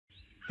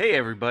Hey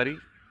everybody,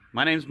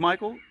 my name's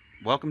Michael.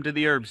 Welcome to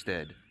the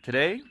Herbstead.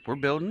 Today we're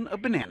building a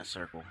banana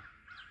circle.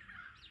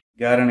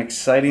 Got an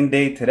exciting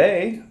day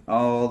today.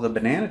 All the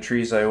banana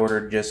trees I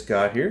ordered just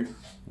got here.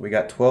 We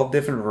got 12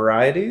 different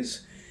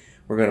varieties.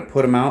 We're going to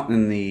put them out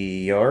in the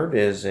yard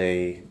as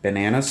a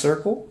banana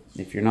circle.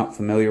 If you're not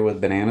familiar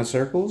with banana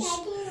circles, Daddy,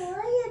 what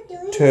are you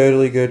doing?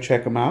 totally go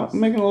check them out. I'm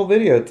making a little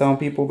video telling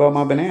people about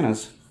my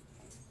bananas.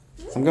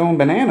 I'm going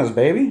bananas,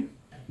 baby.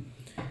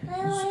 I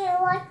want to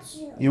watch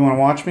you. You want to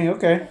watch me?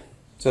 Okay.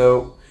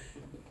 So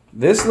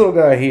this little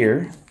guy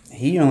here,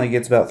 he only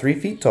gets about 3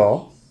 feet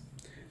tall.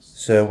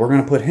 So we're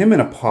going to put him in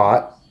a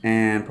pot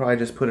and probably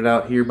just put it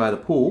out here by the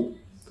pool.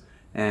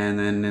 And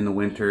then in the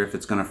winter, if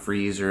it's going to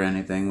freeze or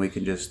anything, we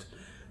can just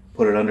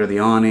put it under the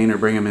awning or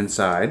bring him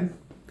inside.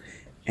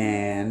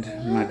 And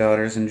my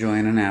daughter's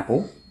enjoying an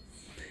apple.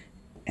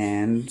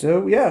 And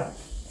so, yeah,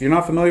 if you're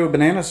not familiar with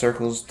banana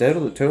circles,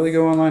 totally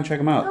go online and check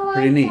them out.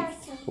 Pretty neat.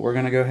 But we're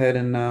going to go ahead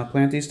and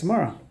plant these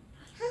tomorrow.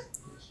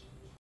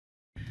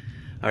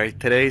 Alright,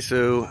 today,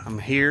 so I'm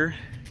here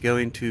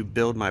going to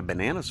build my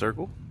banana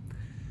circle.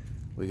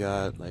 We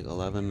got like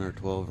 11 or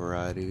 12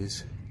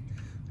 varieties.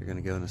 They're going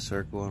to go in a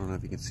circle. I don't know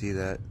if you can see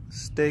that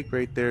stake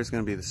right there. It's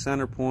going to be the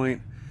center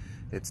point.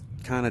 It's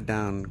kind of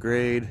down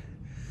grade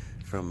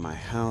from my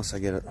house. I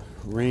get a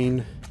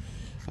rain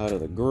out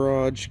of the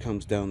garage,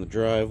 comes down the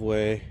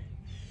driveway,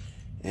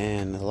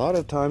 and a lot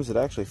of times it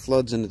actually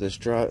floods into this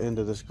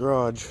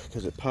garage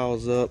because it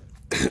piles up.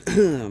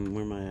 Where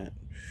am I at?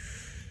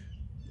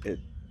 It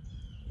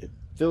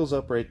fills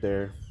up right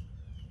there,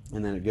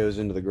 and then it goes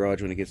into the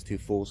garage when it gets too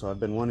full. So I've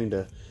been wanting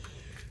to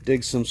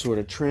dig some sort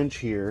of trench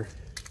here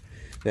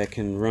that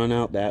can run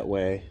out that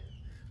way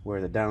where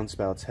the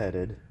downspout's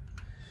headed,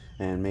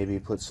 and maybe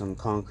put some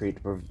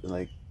concrete to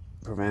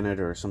prevent it,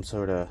 or some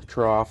sort of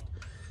trough,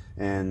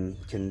 and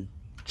can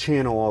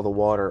channel all the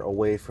water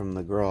away from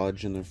the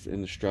garage in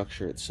the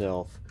structure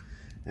itself.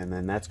 And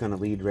then that's going to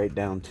lead right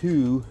down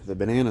to the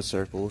banana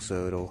circle,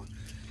 so it'll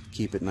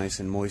keep it nice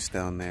and moist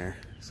down there.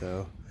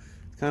 So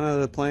kind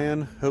of the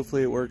plan.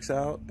 Hopefully it works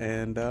out,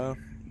 and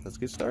let's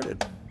get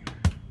started.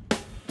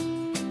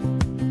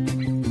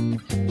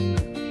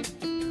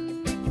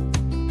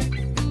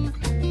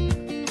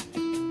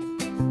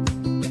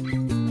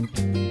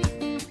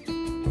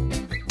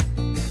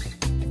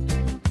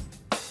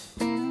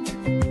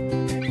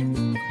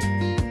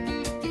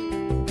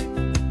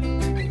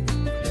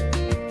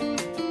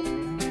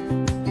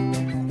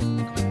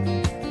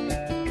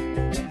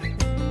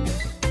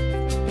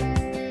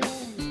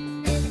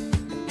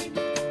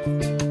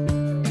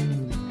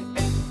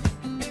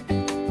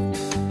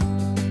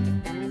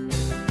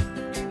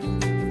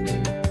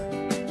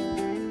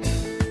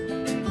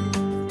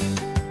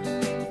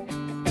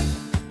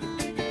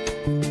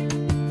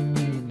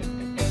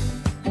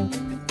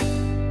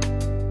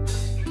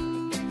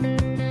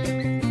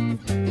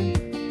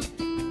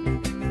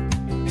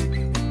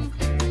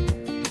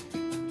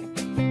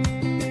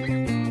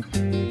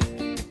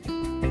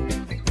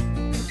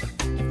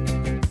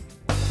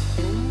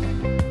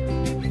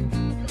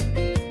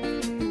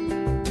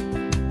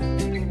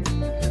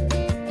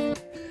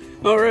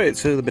 Alright,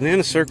 so the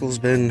banana circle's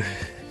been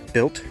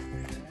built,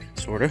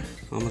 sorta,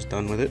 almost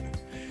done with it.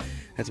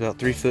 It's about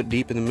 3 foot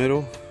deep in the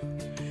middle,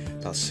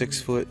 about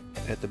 6 foot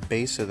at the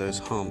base of those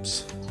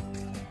humps.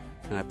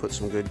 And I put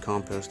some good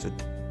composted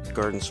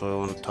garden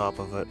soil on the top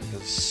of it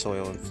because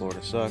soil in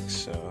Florida sucks,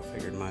 so I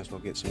figured might as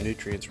well get some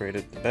nutrients right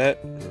at the bat,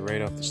 or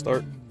right off the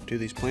start to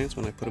these plants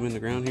when I put them in the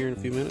ground here in a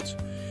few minutes.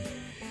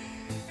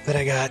 But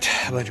I got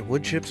a bunch of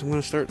wood chips I'm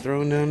going to start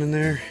throwing down in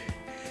there.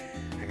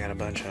 I got a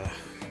bunch of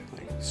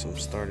some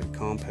started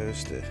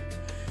compost to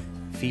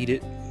feed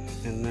it,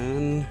 and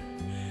then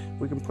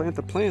we can plant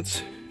the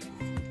plants.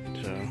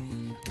 So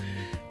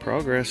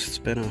progress. It's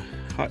been a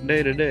hot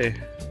day today,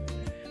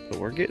 but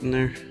we're getting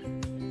there.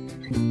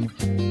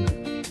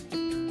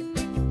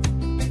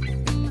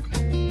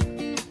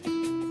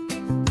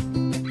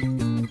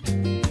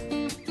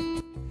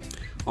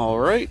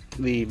 Alright,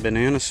 the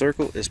banana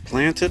circle is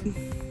planted.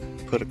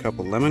 Put a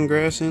couple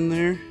lemongrass in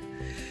there.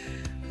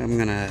 I'm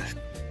gonna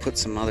put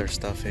some other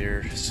stuff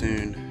here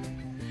soon.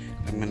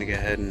 I'm gonna go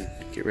ahead and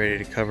get ready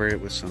to cover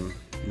it with some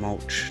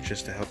mulch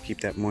just to help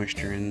keep that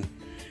moisture in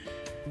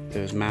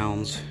those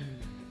mounds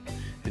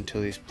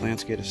until these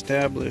plants get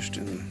established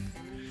and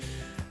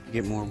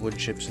get more wood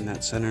chips in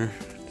that center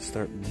to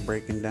start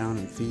breaking down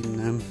and feeding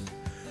them.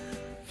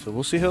 So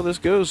we'll see how this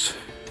goes.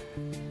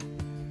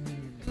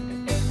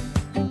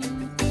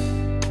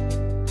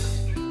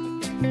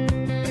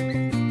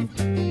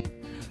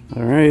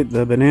 Alright,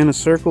 the banana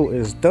circle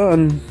is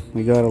done.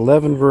 We got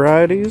 11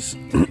 varieties.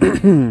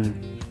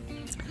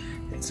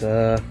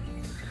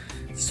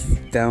 It's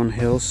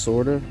downhill,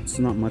 sorta. It's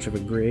not much of a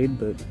grade,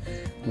 but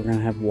we're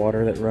gonna have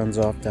water that runs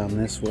off down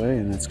this way,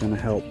 and it's gonna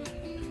help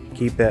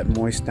keep that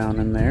moist down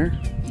in there,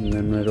 and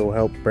then it'll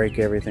help break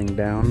everything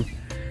down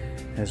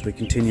as we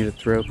continue to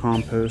throw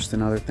compost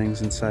and other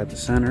things inside the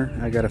center.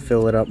 I gotta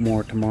fill it up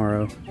more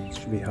tomorrow. It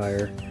should be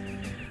higher.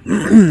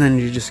 Then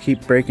you just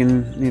keep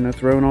breaking, you know,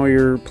 throwing all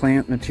your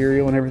plant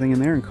material and everything in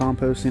there and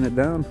composting it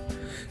down.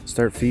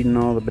 Start feeding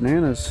all the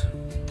bananas.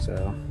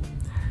 So,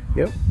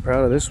 yep,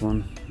 proud of this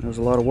one. It was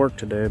a lot of work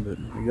today, but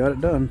we got it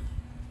done.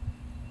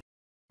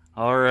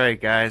 Alright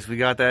guys, we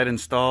got that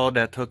installed.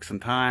 That took some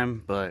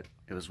time, but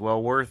it was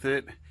well worth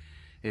it.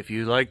 If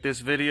you like this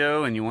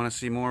video and you want to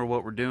see more of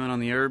what we're doing on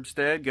the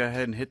herbstead, go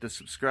ahead and hit the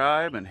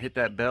subscribe and hit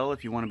that bell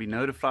if you want to be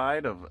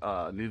notified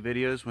of new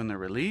videos when they're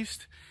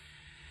released.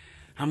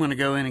 I'm going to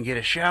go in and get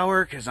a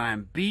shower because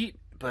I'm beat,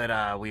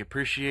 but we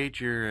appreciate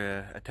your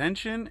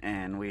attention,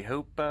 and we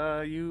hope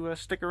you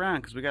stick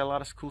around because we got a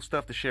lot of cool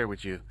stuff to share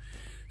with you.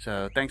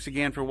 So thanks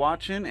again for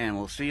watching, and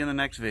we'll see you in the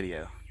next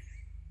video.